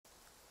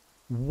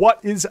What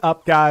is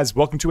up, guys?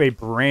 Welcome to a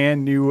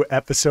brand new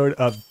episode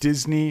of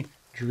Disney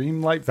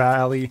Dreamlight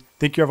Valley.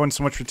 Thank you everyone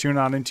so much for tuning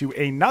on into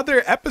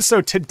another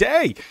episode.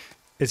 Today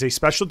is a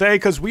special day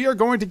because we are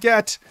going to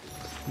get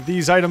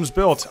these items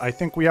built. I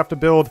think we have to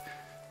build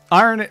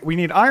iron. We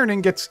need iron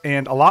ingots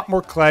and a lot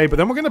more clay, but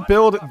then we're going to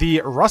build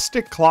the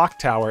Rustic Clock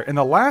Tower. In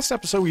the last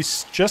episode, we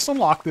just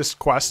unlocked this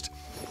quest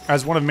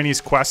as one of Minnie's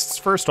quests.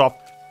 First off,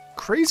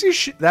 crazy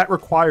shit that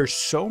requires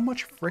so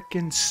much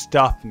freaking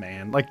stuff,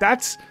 man. Like,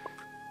 that's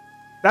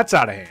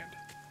out of hand.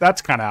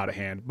 That's kind of out of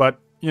hand. But,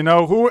 you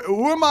know,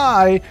 who am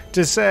I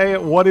to say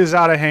what is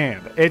out of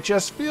hand? It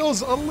just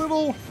feels a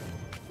little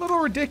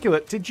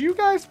ridiculous. Did you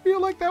guys feel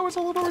like that was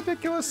a little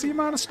ridiculous, the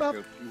amount of stuff?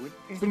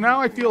 So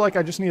now I feel like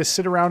I just need to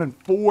sit around and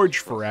forge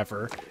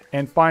forever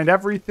and find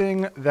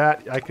everything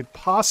that I could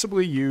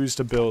possibly use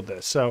to build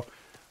this. So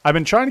I've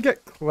been trying to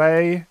get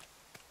clay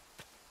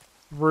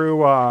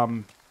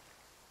through,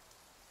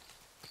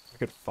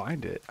 could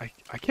find it. I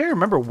can't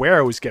remember where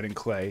I was getting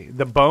clay.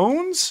 The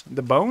bones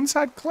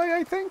had clay,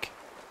 I think.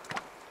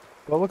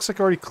 Well, it looks like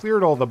I already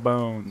cleared all the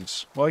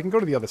bones. Well, I can go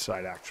to the other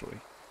side, actually.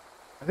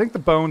 I think the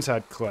bones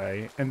had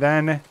clay, and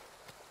then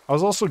I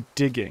was also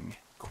digging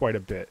quite a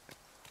bit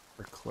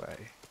for clay.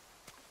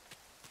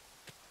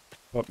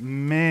 But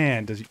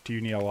man, do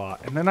you need a lot.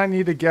 And then I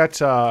need to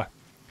get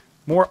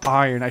more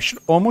iron. I should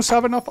almost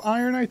have enough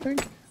iron, I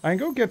think. I can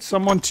go get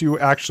someone to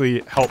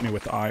actually help me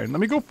with iron.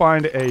 Let me go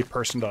find a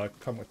person to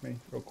come with me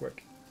real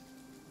quick.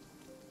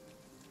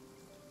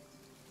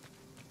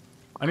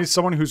 I need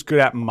someone who's good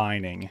at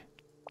mining.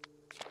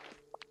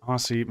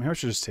 Honestly, maybe I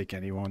should just take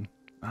anyone.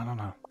 I don't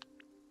know.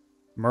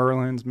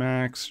 Merlin's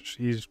Max.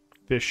 She's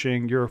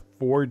fishing. You're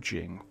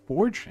forging.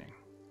 Forging?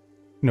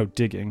 No,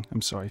 digging.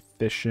 I'm sorry.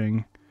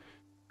 Fishing.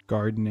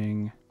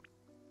 Gardening.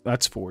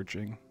 That's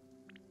forging.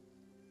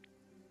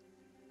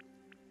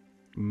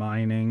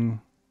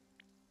 Mining.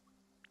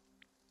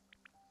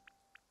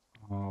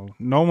 Oh,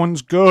 no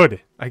one's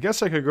good. I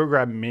guess I could go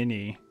grab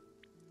Minnie.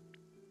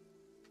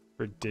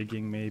 For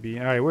digging, maybe.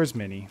 Alright, where's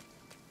Minnie?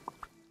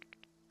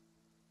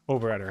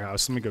 Over at her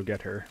house. Let me go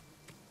get her.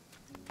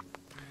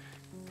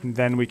 And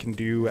then we can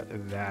do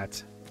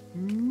that.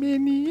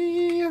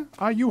 Minnie,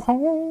 are you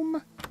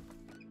home?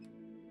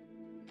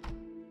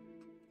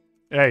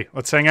 Hey,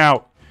 let's hang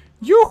out.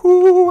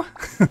 Yoo-hoo!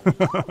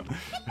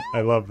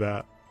 I love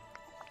that.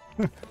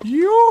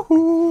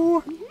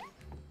 Yoo-hoo!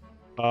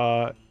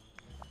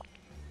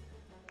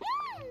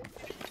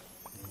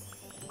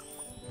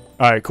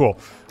 Alright, cool.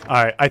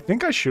 Alright, I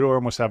think I should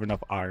almost have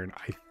enough iron.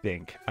 I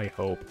think. I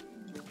hope.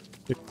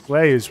 The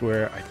clay is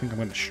where I think I'm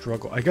going to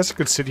struggle. I guess I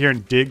could sit here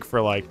and dig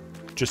for, like,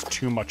 just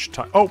too much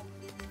time. Oh!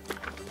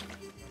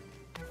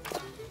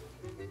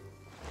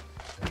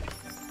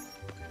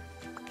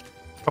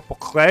 Couple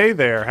clay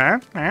there,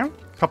 huh?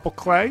 Couple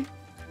clay.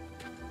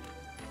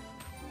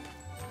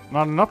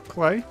 Not enough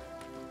clay.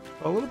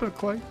 A little bit of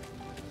clay.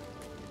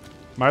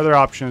 My other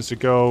option is to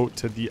go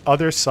to the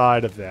other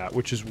side of that,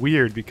 which is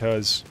weird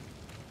because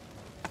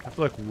I have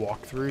to, like,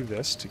 walk through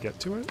this to get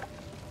to it.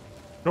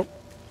 Nope.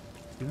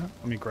 Yeah,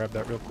 let me grab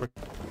that real quick.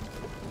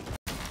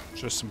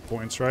 Just some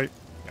points, right?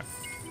 Yeah.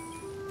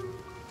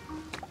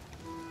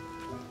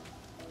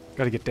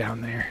 Gotta get down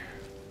there.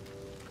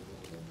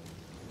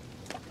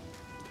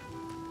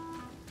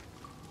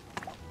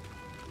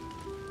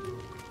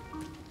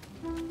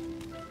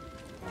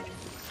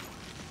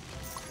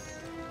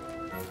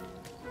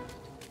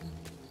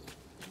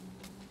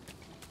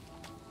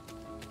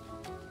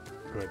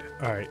 Good.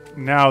 Alright,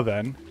 now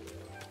then.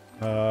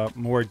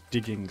 More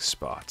digging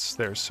spots.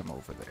 There's some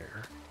over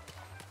there.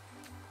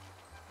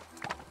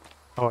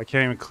 Oh, I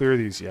can't even clear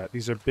these yet.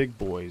 These are big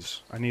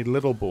boys. I need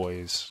little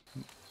boys.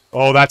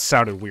 Oh, that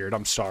sounded weird.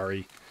 I'm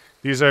sorry.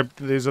 These are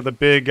the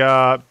big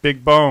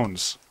big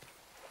bones.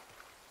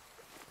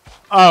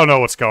 I don't know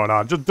what's going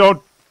on. Just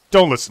don't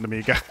listen to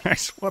me,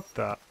 guys. What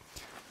the?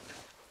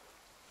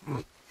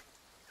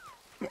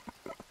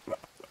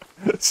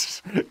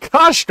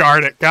 Gosh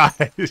darn it,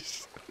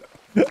 guys.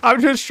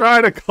 I'm just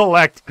trying to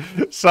collect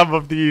some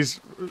of these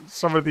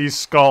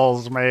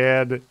skulls,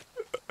 man.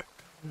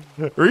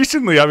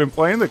 Recently, I've been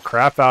playing the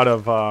crap out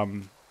of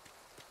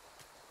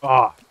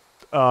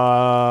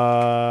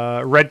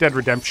Red Dead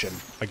Redemption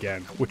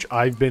again, which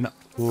I've been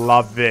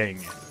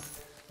loving.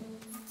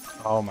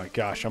 Oh my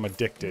gosh, I'm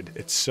addicted.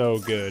 It's so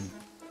good.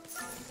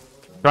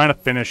 I'm trying to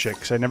finish it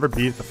because I never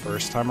beat it the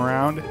first time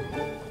around,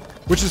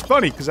 which is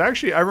funny because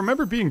actually I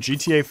remember being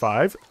GTA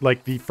 5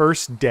 like the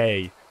first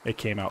day it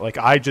came out. Like,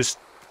 I just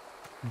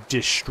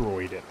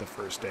destroyed it the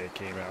first day it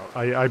came out.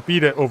 I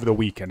beat it over the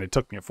weekend. It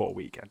took me a full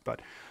weekend,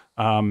 but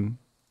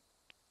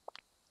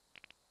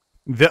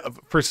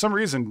for some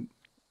reason,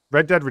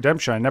 Red Dead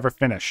Redemption I never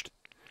finished.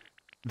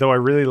 Though I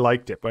really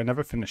liked it, but I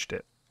never finished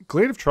it.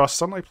 Glade of Trust,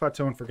 Sunlight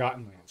Plateau, and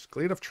Forgotten Lands.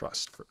 Glade of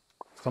Trust.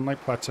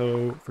 Sunlight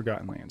Plateau,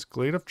 Forgotten Lands.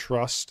 Glade of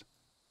Trust,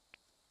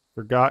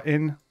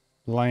 Forgotten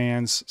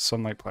Lands,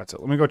 Sunlight Plateau.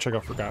 Let me go check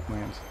out Forgotten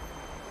Lands.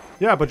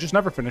 Yeah, but just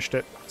never finished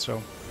it,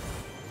 so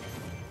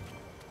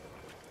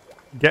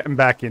getting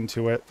back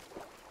into it.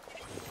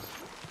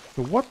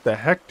 So what the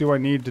heck do I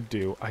need to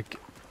do?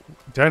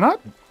 Did I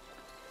not?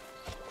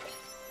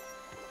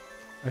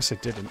 I guess I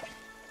didn't.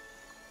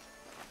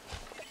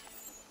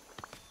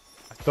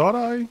 I thought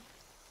I...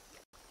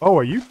 Oh,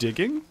 are you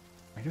digging?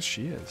 I guess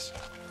she is.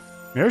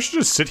 Maybe I should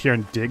just sit here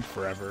and dig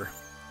forever.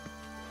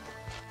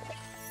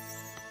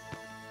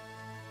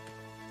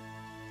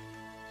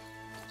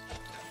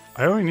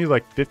 I only need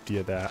like 50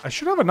 of that. I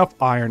should have enough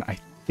iron, I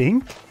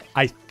think.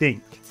 I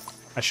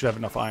should have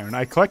enough iron.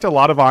 I collect a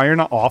lot of iron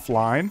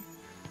offline.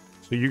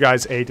 So you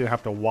guys, A, didn't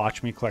have to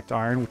watch me collect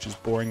iron, which is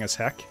boring as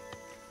heck.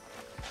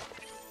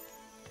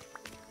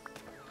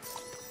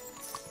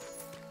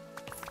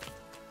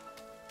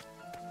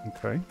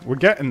 Okay, we're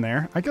getting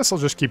there. I guess I'll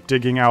just keep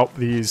digging out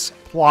these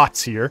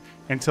plots here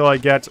until I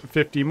get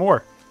 50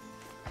 more.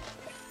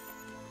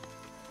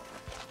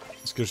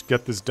 Let's just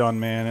get this done,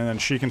 man. And then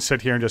she can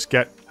sit here and just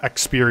get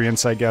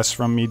experience, I guess,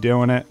 from me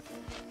doing it.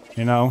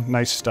 You know,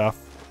 nice stuff.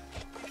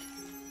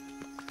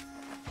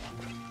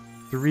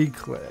 3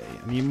 clay.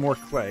 I need more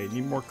clay. I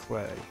need more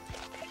clay.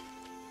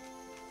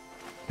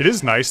 It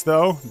is nice,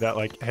 though, that,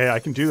 like, hey, I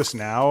can do this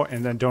now,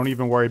 and then don't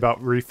even worry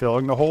about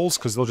refilling the holes,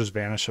 because they'll just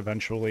vanish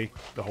eventually,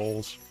 the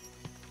holes.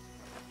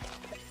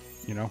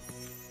 You know?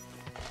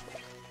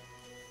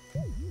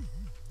 Let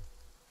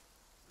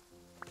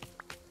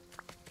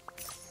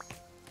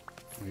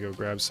me go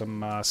grab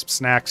some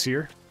snacks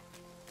here.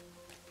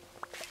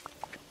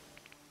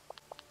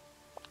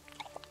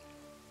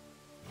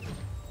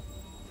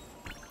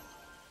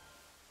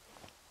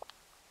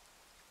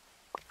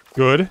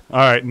 Good. All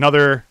right,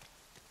 another...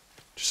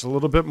 Just a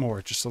little bit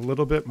more. Just a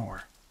little bit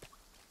more.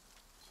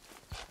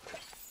 I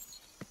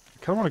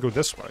kind of want to go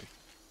this way.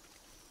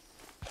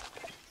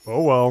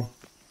 Oh, well.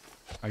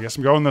 I guess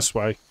I'm going this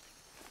way.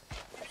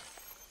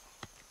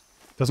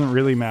 Doesn't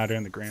really matter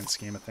in the grand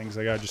scheme of things.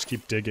 I gotta just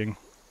keep digging.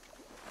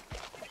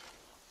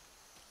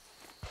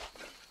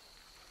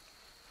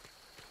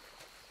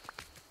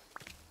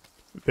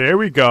 There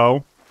we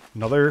go.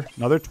 Another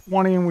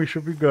 20 and we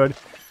should be good.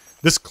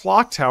 This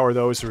clock tower,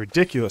 though, is a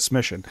ridiculous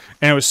mission.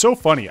 And it was so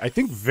funny. I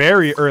think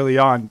very early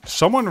on,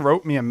 someone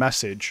wrote me a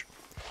message,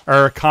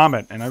 or a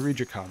comment, and I read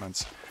your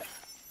comments.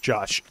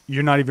 Josh,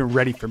 you're not even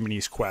ready for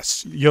Minnie's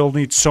quests. You'll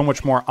need so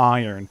much more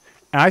iron.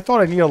 And I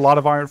thought I needed a lot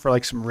of iron for,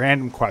 like, some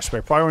random quests, but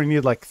I probably only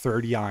need, like,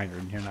 30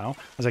 iron, you know?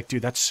 I was like,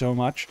 dude, that's so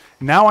much.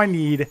 Now I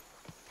need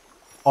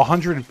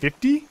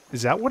 150?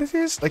 Is that what it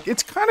is? Like,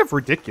 it's kind of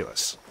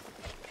ridiculous.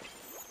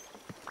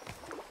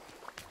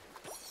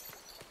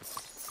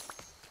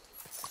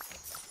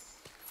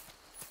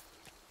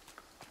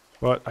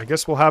 But I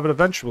guess we'll have it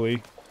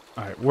eventually.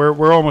 Alright,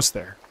 we're almost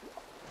there.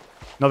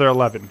 Another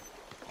 11.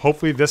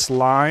 Hopefully this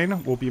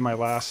line will be my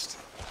last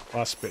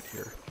bit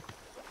here.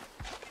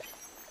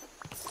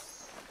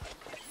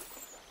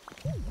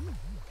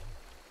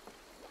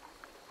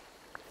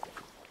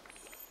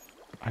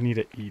 I need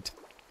to eat.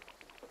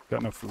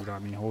 Got no food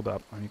on me. Hold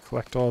up. Let me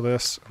collect all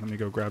this. Let me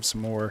go grab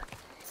some more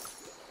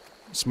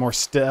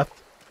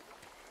stuff.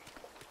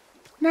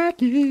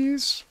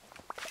 Snackies.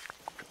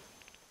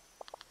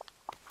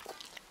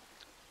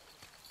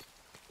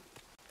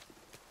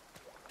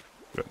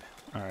 Good.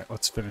 Alright,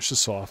 let's finish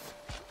this off.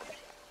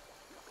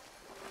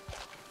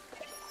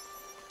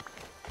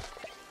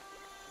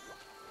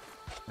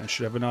 I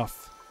should have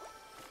enough.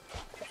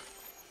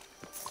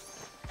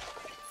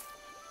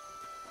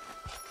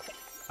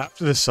 I have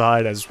to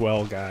decide as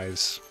well,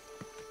 guys.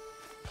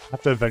 I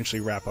have to eventually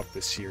wrap up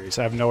this series.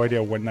 I have no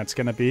idea when that's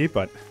going to be,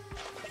 but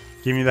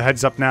give me the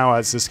heads up now,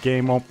 as this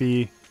game won't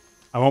be...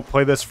 I won't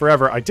play this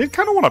forever. I did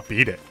kind of want to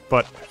beat it,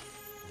 but...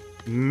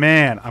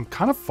 Man, I'm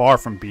kind of far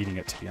from beating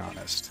it, to be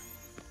honest.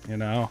 You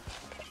know?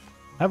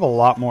 I have a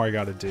lot more I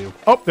got to do.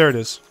 Oh, there it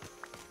is.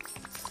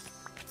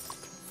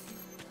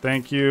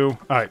 Thank you.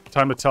 Alright,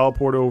 time to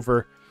teleport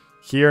over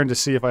here and to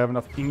see if I have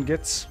enough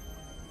ingots.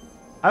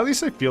 At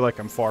least I feel like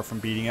I'm far from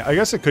beating it. I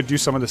guess I could do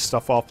some of this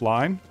stuff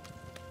offline.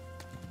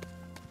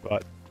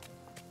 But...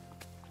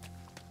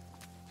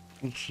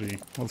 Let's see.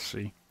 Let's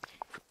see.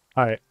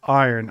 Alright,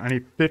 iron. I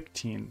need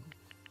 15.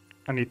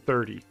 I need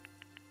 30.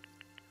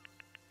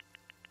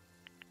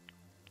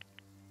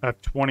 I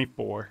have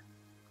 24.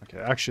 Okay,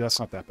 actually, that's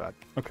not that bad.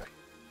 Okay.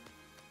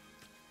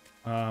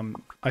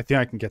 I think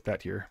I can get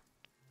that here.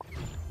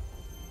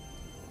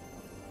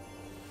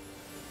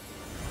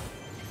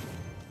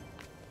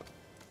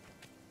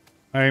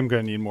 I am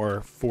going to need more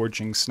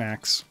forging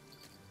snacks.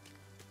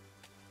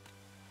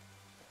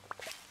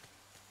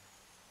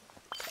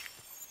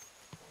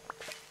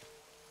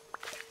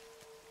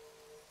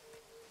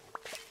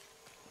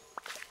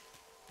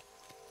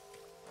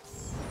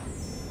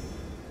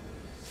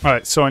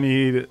 Alright, so I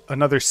need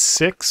another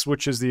 6,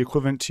 which is the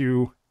equivalent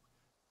to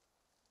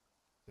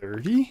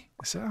 30?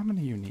 Is that how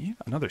many you need?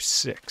 Another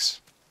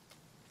 6.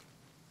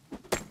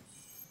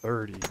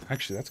 30.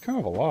 Actually, that's kind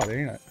of a lot,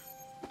 ain't it?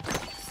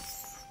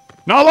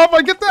 Not love,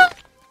 I get that!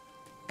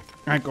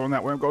 I ain't going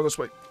that way, I'm going this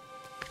way.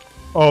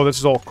 Oh, this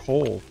is all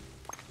coal.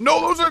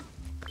 No,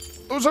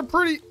 those are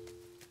pretty.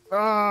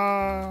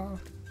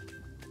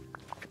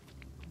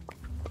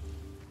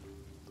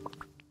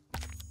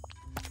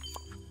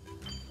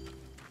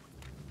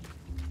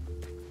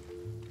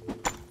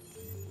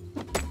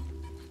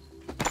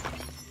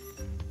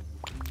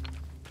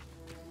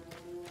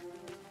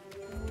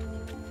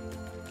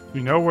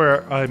 You know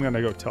where I'm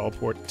gonna go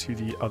teleport to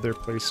the other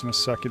place in a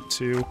second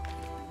too.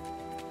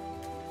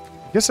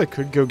 I guess I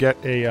could go get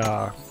a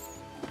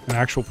an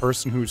actual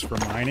person who's for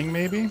mining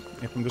maybe.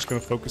 If I'm just gonna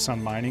focus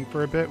on mining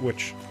for a bit,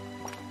 which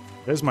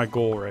is my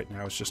goal right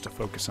now, is just to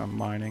focus on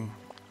mining.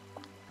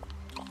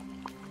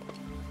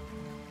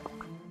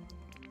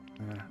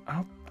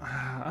 I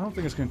don't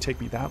think it's gonna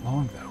take me that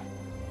long though.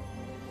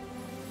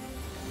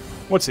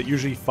 What's it?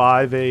 Usually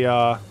 5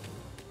 a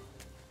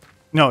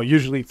no,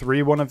 usually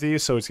 3 one of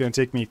these, so it's going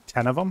to take me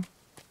 10 of them.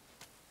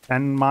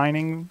 10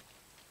 mining.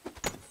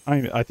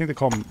 I think they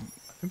call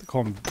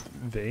them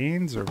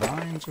veins or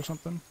vines or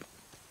something.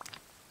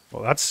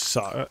 Well, that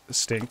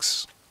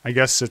stinks. I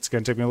guess it's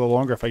going to take me a little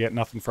longer if I get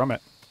nothing from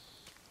it.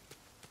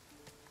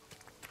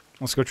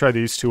 Let's go try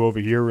these 2 over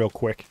here real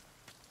quick.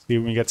 See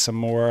if we get some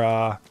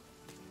more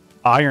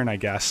iron, I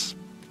guess.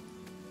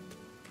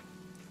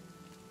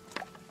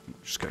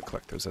 Just got to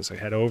collect those as I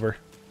head over.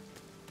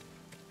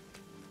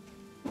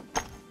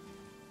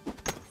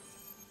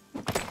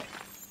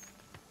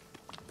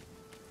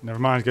 Never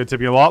mind, it's going to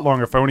take me a lot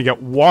longer if I only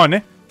get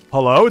 1.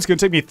 Hello? It's going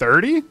to take me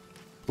 30?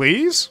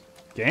 Please?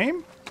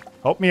 Game?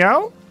 Help me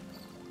out?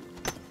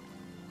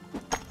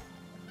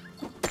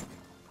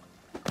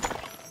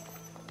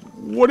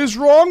 What is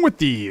wrong with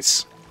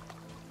these?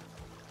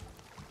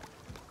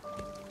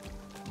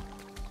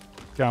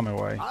 Get out of my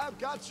way. I've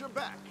got your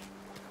back.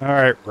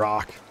 Alright,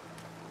 rock.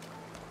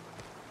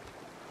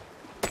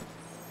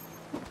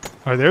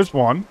 Alright, there's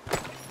 1.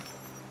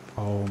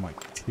 Oh my,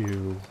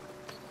 2.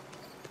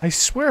 I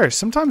swear,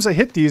 sometimes I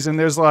hit these and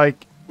there's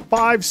like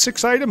 5,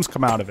 6 items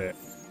come out of it.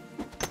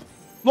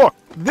 Look,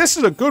 this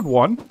is a good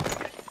one.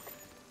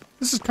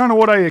 This is kind of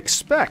what I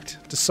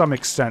expect to some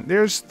extent.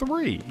 There's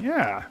 3,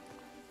 yeah.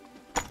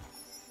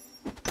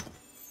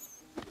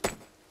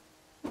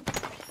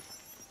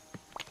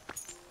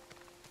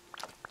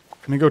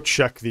 Let me go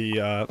check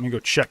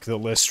the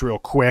list real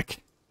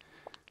quick.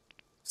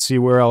 See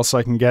where else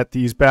I can get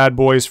these bad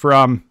boys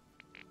from.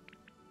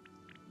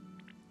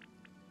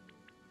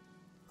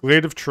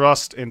 Glade of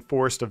Trust and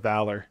Forest of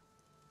Valor.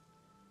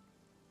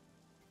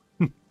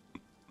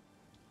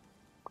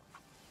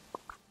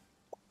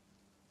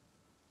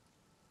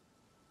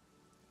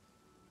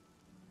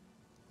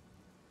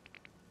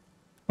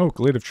 Oh,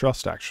 Glade of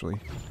Trust, actually.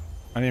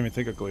 I didn't even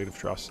think of Glade of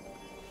Trust.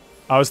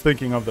 I was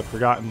thinking of the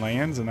Forgotten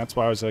Lands, and that's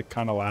why I was like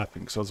kind of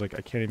laughing, because I was like,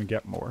 I can't even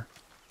get more.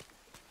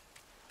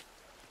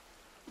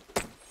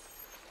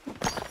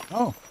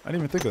 Oh, I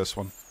didn't even think of this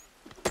one.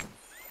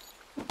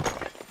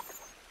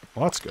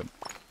 Well, that's good.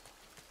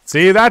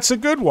 See, that's a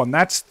good one.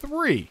 That's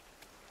 3.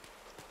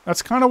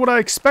 That's kind of what I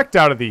expect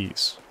out of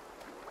these.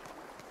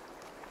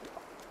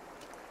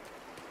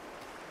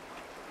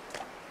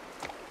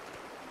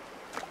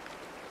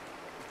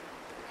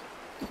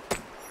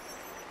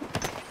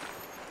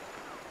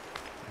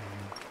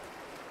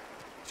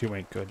 Two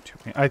ain't good.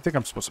 I think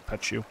I'm supposed to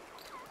pet you.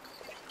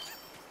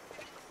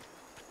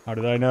 How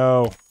did I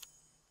know?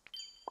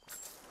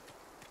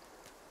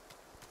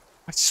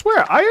 I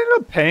swear, I ended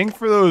up paying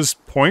for those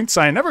points.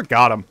 I never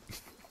got them.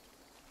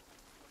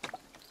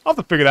 I'll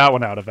have to figure that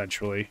one out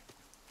eventually.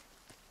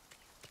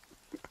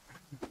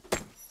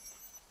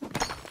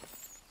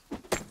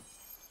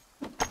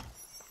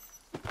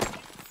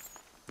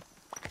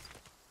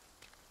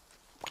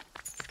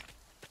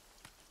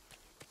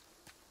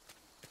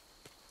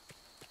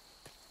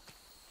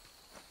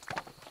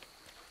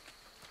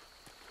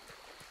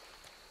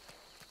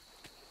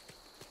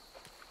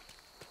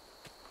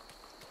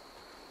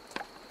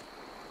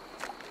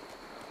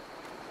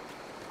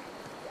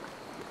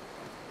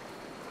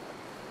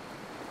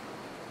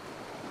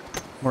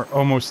 We're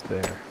almost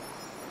there.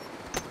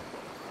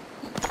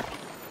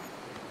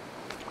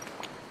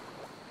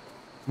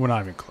 We're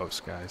not even close,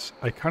 guys.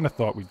 I kind of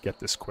thought we'd get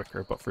this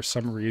quicker, but for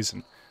some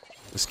reason,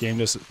 this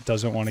game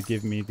doesn't want to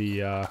give me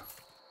the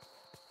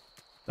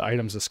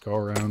items this go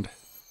around.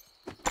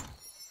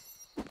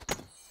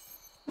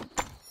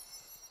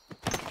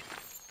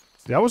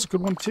 That was a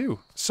good one, too.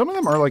 Some of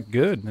them are, like,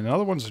 good, and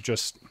other ones are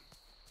just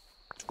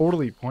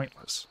totally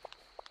pointless.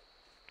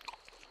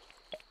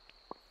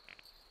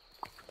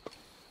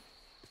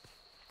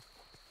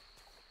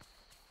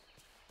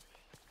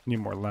 Need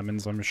more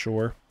lemons, I'm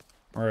sure.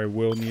 Or I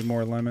will need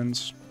more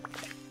lemons.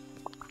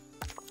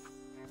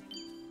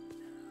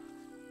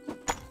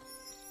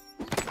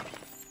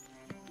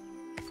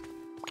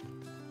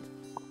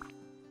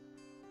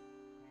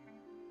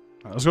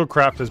 Let's go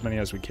craft as many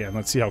as we can.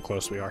 Let's see how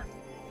close we are.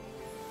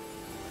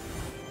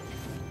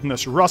 And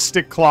this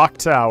Rustic Clock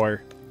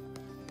Tower.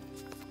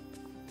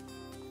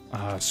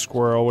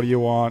 Squirrel, what do you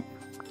want?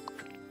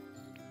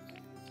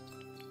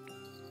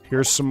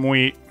 Here's some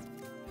wheat.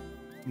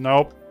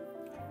 Nope.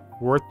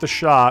 Worth the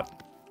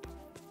shot.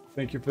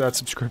 Thank you for that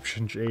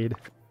subscription, Jade.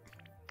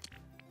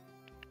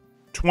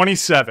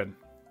 27.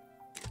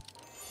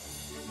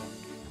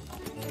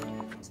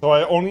 So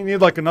I only need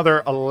like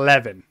another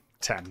 11.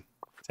 10.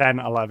 10,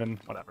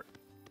 11, whatever.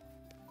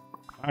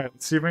 Alright,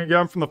 let's see if we can get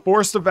them from the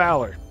Forest of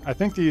Valor. I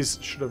think these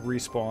should have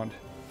respawned.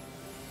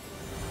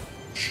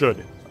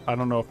 Should. I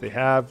don't know if they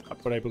have,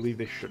 but I believe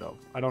they should have.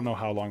 I don't know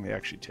how long they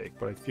actually take,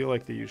 but I feel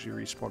like they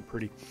usually respawn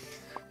pretty...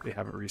 They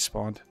haven't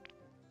respawned.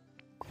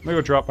 I'm gonna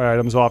go drop my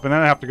items off, and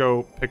then I have to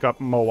go pick up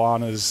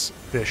Moana's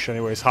fish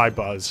anyways. Hi,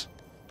 Buzz.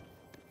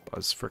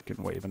 Buzz freaking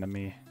waving at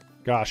me.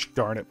 Gosh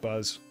darn it,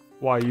 Buzz.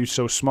 Why are you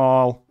so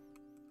small?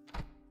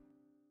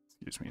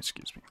 Excuse me,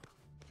 excuse me.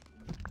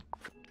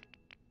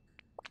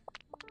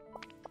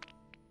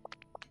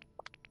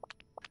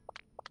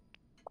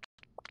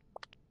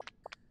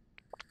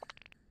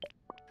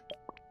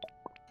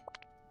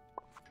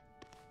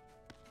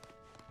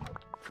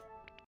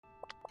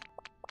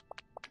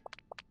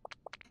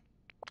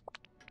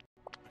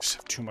 Just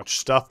have too much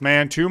stuff,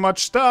 man. Too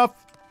much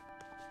stuff.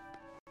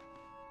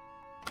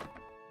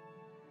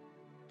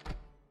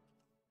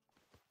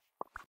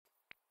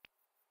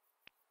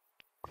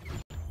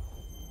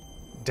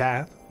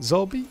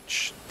 Dazzle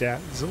Beach.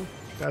 Dazzle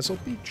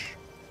Beach.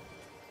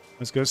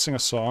 Let's go sing a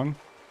song.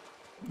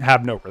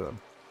 Have no rhythm.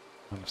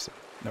 Honestly,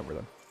 no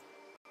rhythm.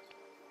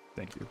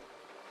 Thank you.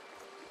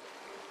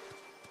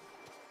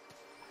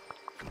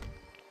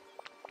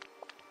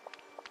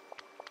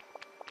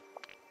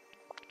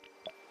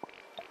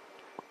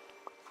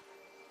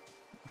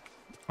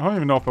 I don't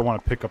even know if I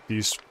want to pick up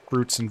these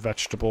fruits and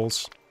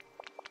vegetables.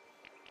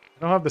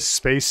 I don't have the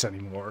space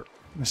anymore.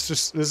 This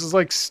is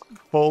like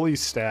fully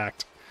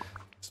stacked.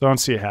 So I don't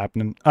see it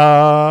happening.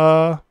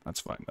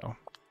 That's fine though.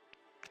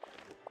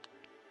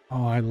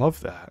 Oh, I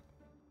love that.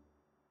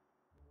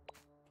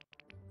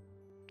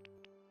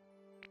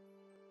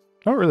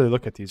 I don't really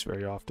look at these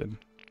very often.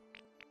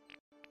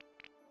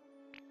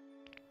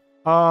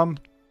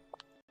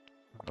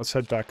 Let's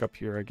head back up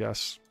here, I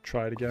guess.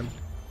 Try it again.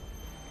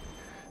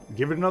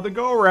 Give it another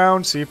go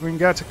around, see if we can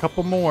get a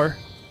couple more.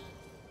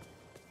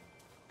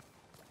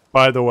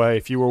 By the way,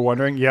 if you were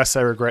wondering, yes,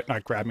 I regret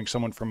not grabbing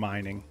someone for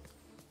mining.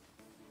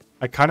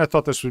 I kind of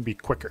thought this would be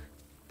quicker.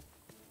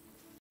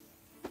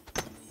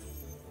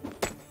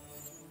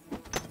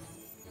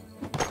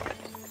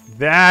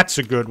 That's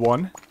a good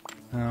one.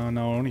 Oh,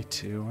 no, only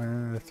 2.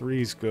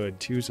 3's good.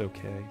 2's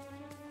okay.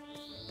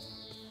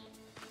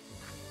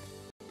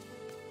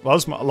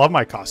 Love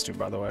my costume,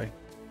 by the way.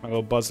 My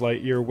little Buzz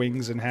Lightyear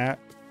wings and hat.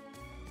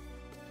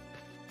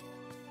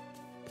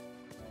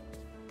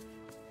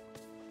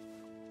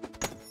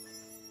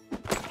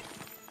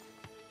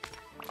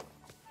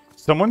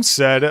 Someone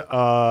said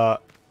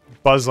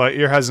Buzz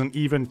Lightyear has an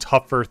even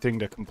tougher thing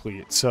to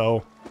complete,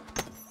 so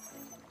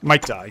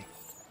might die.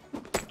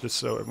 Just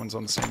so everyone's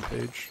on the same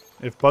page.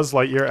 If Buzz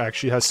Lightyear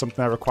actually has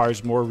something that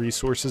requires more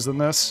resources than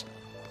this,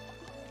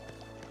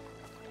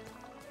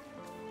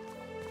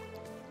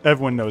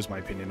 everyone knows my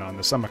opinion on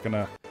this. I'm not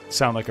gonna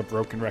sound like a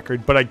broken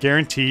record, but I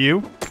guarantee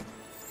you,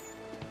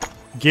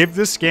 give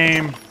this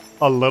game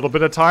a little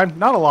bit of time,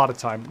 not a lot of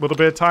time, a little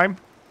bit of time,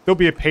 there'll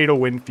be a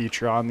pay-to-win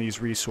feature on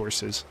these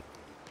resources.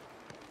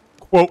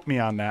 Quote me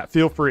on that.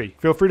 Feel free.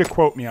 Feel free to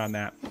quote me on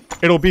that.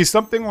 It'll be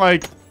something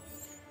like...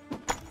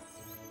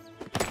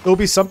 It'll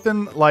be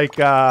something like,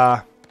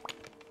 what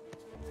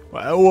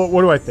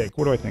do I think?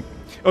 What do I think?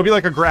 It'll be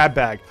like a grab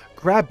bag.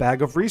 Grab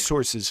bag of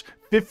resources.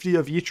 50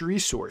 of each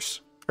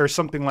resource. Or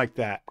something like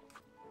that.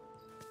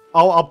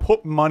 I'll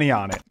put money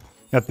on it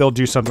that they'll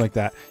do something like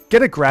that.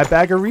 Get a grab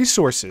bag of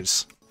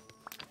resources.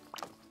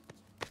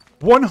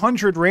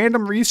 100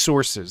 random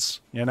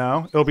resources. You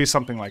know? It'll be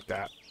something like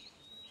that.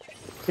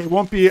 It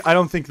won't be... I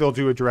don't think they'll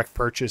do a direct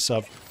purchase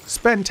of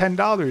spend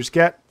 $10,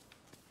 get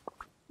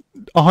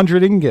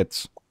 100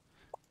 ingots.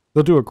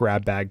 They'll do a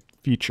grab bag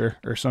feature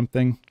or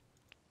something.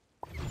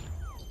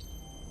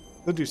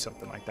 They'll do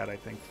something like that, I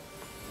think.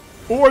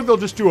 Or they'll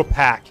just do a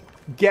pack.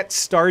 Get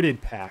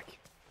started pack.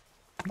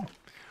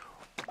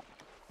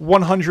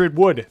 100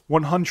 wood,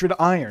 100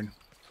 iron.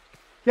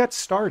 Get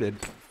started.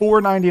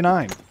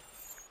 $4.99.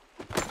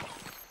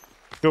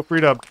 Feel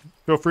free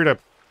to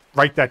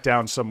write that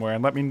down somewhere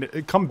and let me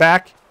come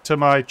back to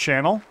my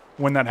channel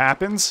when that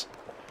happens.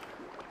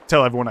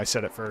 Tell everyone I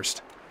said it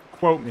first.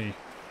 Quote me.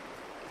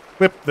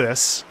 Clip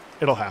this.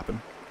 It'll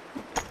happen.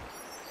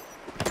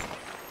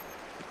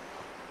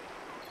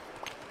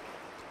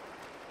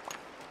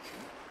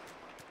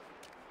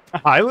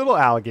 Hi, little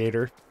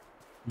alligator.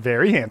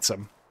 Very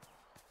handsome.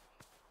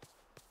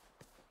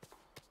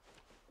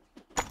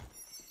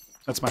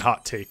 That's my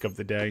hot take of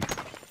the day.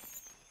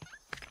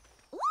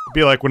 It'd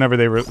be like whenever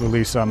they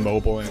release on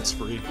mobile and it's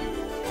free.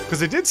 Because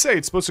they did say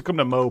it's supposed to come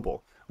to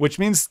mobile, which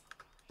means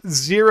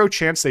 0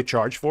 chance they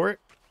charge for it.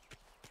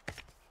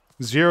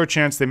 0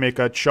 chance they make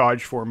a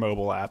charge for a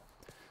mobile app.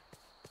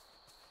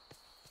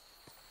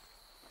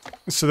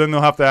 So then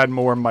they'll have to add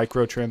more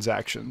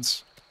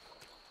microtransactions.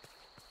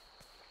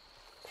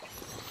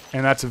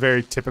 And that's a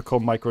very typical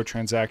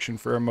microtransaction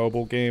for a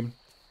mobile game.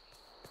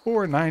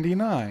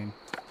 $4.99.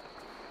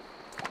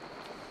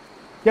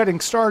 Getting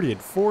started,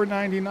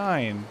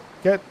 $4.99.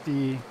 Get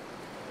the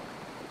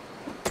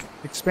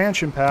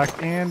expansion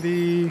pack and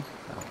the...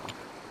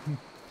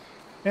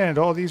 and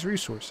all these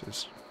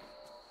resources.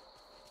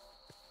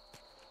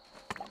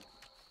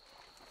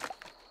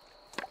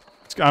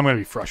 I'm going to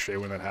be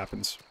frustrated when that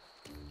happens.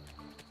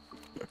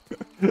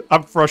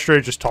 I'm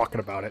frustrated just talking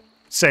about it.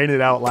 Saying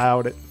it out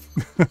loud.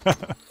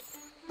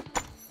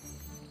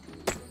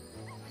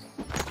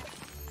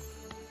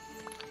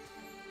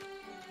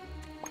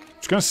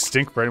 It's gonna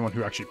stink for anyone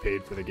who actually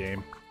paid for the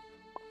game.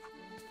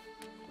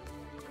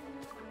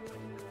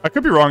 I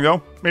could be wrong,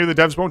 though. Maybe the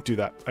devs won't do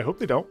that. I hope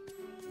they don't.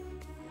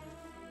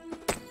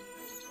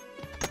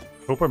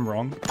 Hope I'm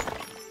wrong.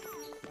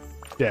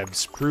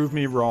 Devs, prove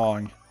me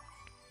wrong.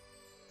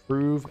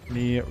 Prove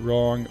me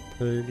wrong,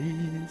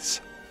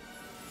 please.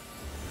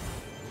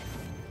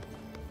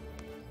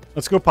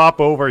 Let's go pop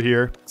over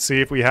here.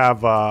 See if we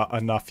have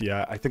enough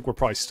yet. I think we're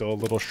probably still a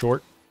little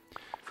short.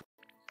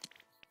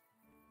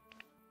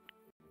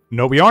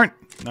 No, we aren't.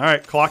 All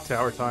right, clock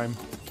tower time.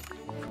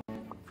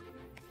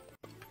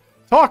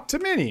 Talk to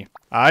Minnie.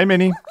 Hi,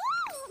 Minnie.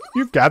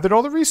 You've gathered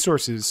all the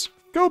resources.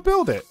 Go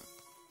build it.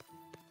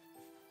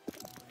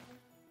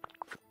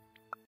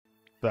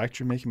 The fact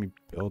you're making me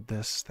build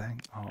this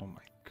thing? Oh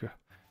my god.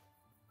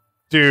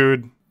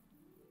 Dude.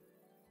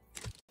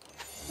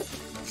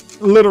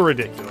 A little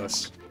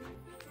ridiculous.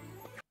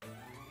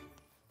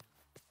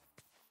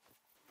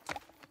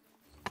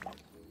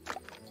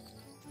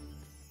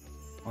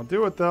 I'll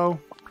do it though,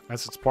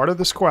 as it's part of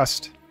this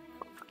quest.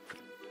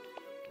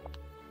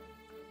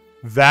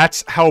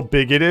 That's how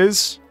big it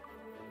is?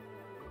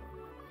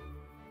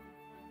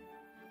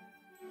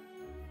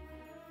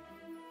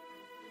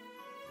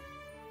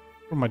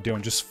 What am I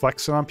doing? Just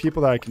flexing on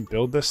people that I can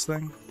build this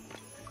thing?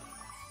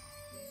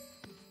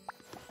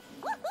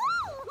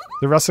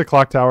 The Rustic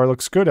Clock Tower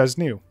looks good as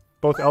new.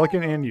 Both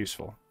elegant and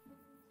useful.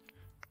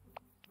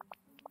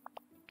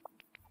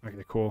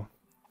 Okay, cool.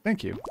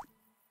 Thank you.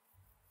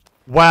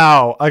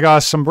 Wow, I got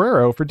a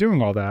sombrero for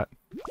doing all that.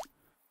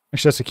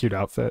 Actually, that's a cute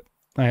outfit.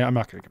 I'm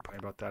not going to complain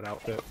about that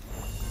outfit.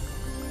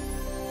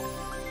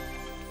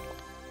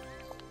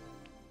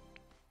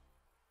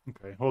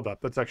 Okay, hold up.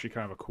 That's actually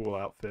kind of a cool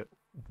outfit.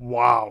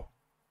 Wow.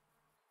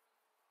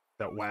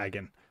 That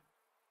wagon.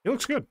 It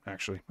looks good,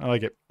 actually. I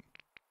like it.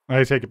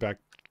 I take it back.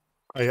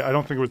 I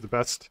don't think it was the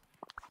best.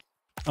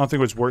 I don't think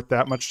it was worth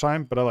that much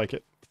time, but I like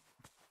it.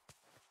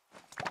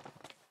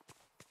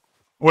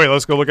 Wait,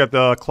 let's go look at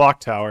the clock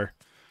tower.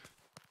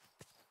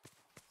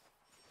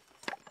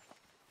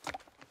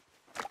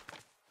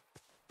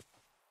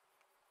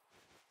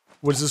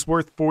 Was this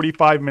worth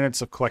 45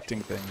 minutes of collecting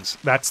things?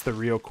 That's the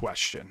real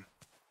question.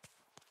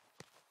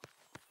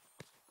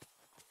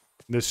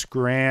 This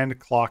grand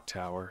clock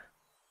tower.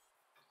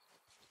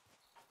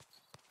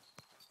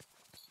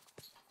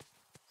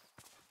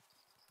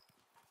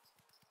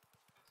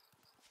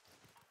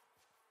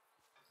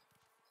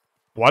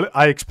 What?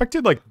 I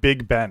expected, like,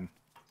 Big Ben.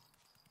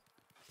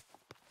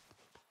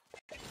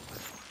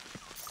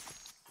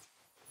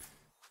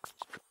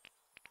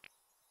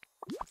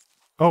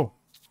 Oh,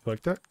 you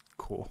like that?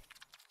 Cool.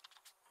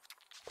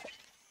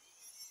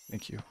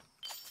 Thank you.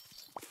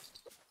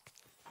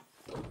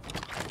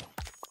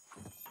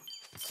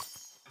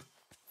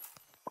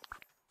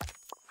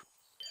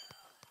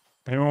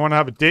 Anyone want to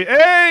have a date?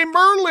 Hey,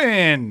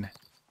 Merlin!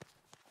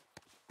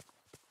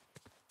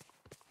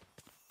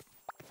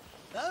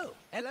 Oh,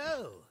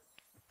 hello.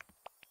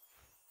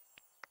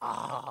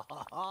 Oh.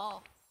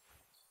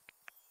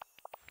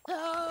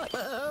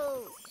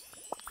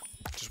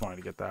 Just wanted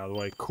to get that out of the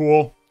way.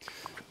 Cool.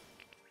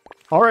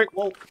 All right,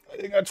 well, I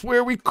think that's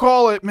where we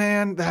call it,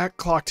 man. That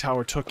clock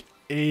tower took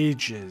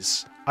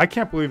ages. I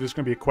can't believe there's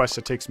going to be a quest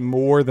that takes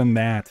more than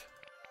that.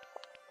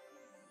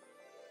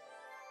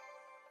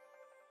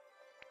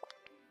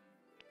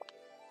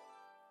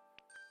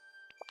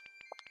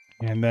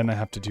 And then I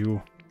have to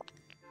do...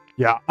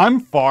 Yeah,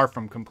 I'm far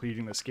from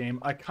completing this game.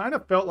 I kind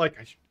of felt like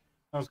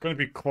I was going to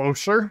be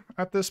closer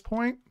at this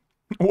point.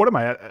 What am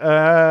I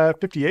at?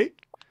 58?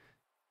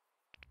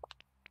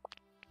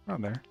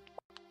 Around there.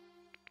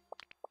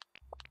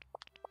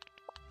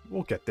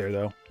 We'll get there,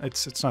 though.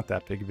 It's not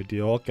that big of a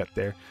deal. I'll get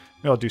there.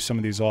 Maybe I'll do some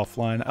of these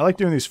offline. I like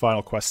doing these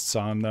final quests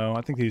on, though.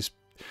 I think these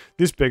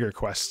bigger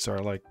quests are,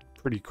 like,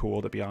 pretty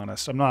cool, to be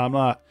honest.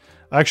 I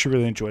actually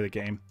really enjoy the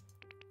game.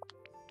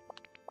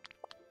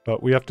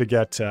 But we have to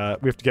get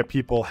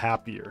people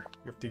happier.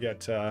 We have to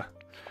get,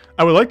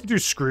 I would like to do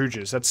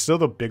Scrooges. That's still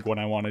the big one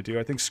I want to do.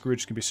 I think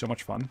Scrooge can be so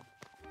much fun.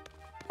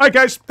 Alright,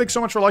 guys. Thanks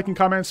so much for liking,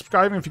 commenting, and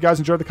subscribing. If you guys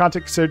enjoyed the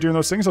content, consider doing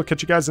those things. I'll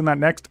catch you guys in that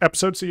next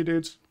episode. See you,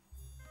 dudes.